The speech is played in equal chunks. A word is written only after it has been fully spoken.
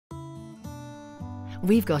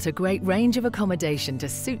We've got a great range of accommodation to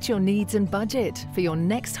suit your needs and budget for your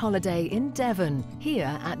next holiday in Devon,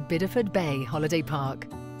 here at Bideford Bay Holiday Park.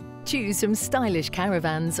 Choose from stylish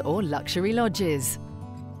caravans or luxury lodges.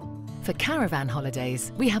 For caravan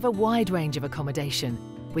holidays, we have a wide range of accommodation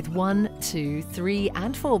with 1, 2, 3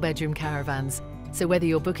 and 4 bedroom caravans. So whether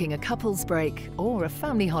you're booking a couple's break or a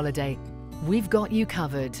family holiday, we've got you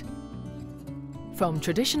covered. From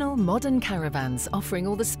traditional modern caravans offering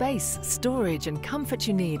all the space, storage and comfort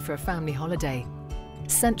you need for a family holiday.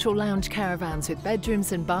 Central lounge caravans with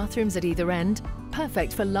bedrooms and bathrooms at either end,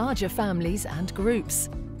 perfect for larger families and groups.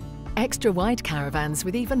 Extra wide caravans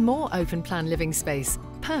with even more open plan living space,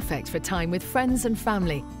 perfect for time with friends and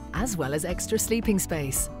family, as well as extra sleeping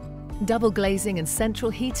space. Double glazing and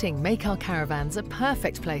central heating make our caravans a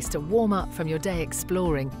perfect place to warm up from your day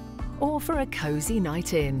exploring or for a cosy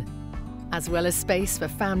night in. As well as space for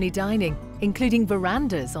family dining, including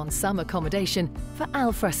verandas on some accommodation for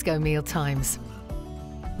alfresco meal times.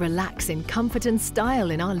 Relax in comfort and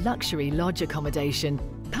style in our luxury lodge accommodation,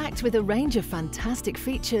 packed with a range of fantastic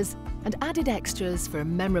features and added extras for a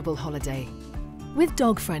memorable holiday. With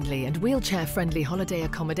dog-friendly and wheelchair-friendly holiday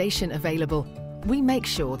accommodation available, we make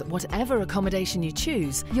sure that whatever accommodation you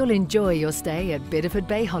choose, you'll enjoy your stay at Bideford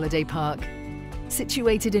Bay Holiday Park.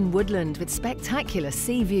 Situated in woodland with spectacular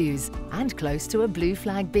sea views and close to a blue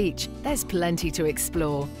flag beach, there's plenty to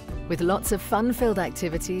explore, with lots of fun-filled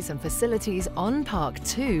activities and facilities on park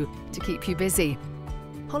too to keep you busy.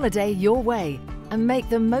 Holiday your way and make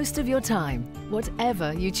the most of your time,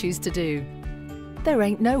 whatever you choose to do. There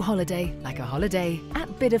ain't no holiday like a holiday at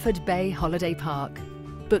Bideford Bay Holiday Park.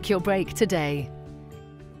 Book your break today.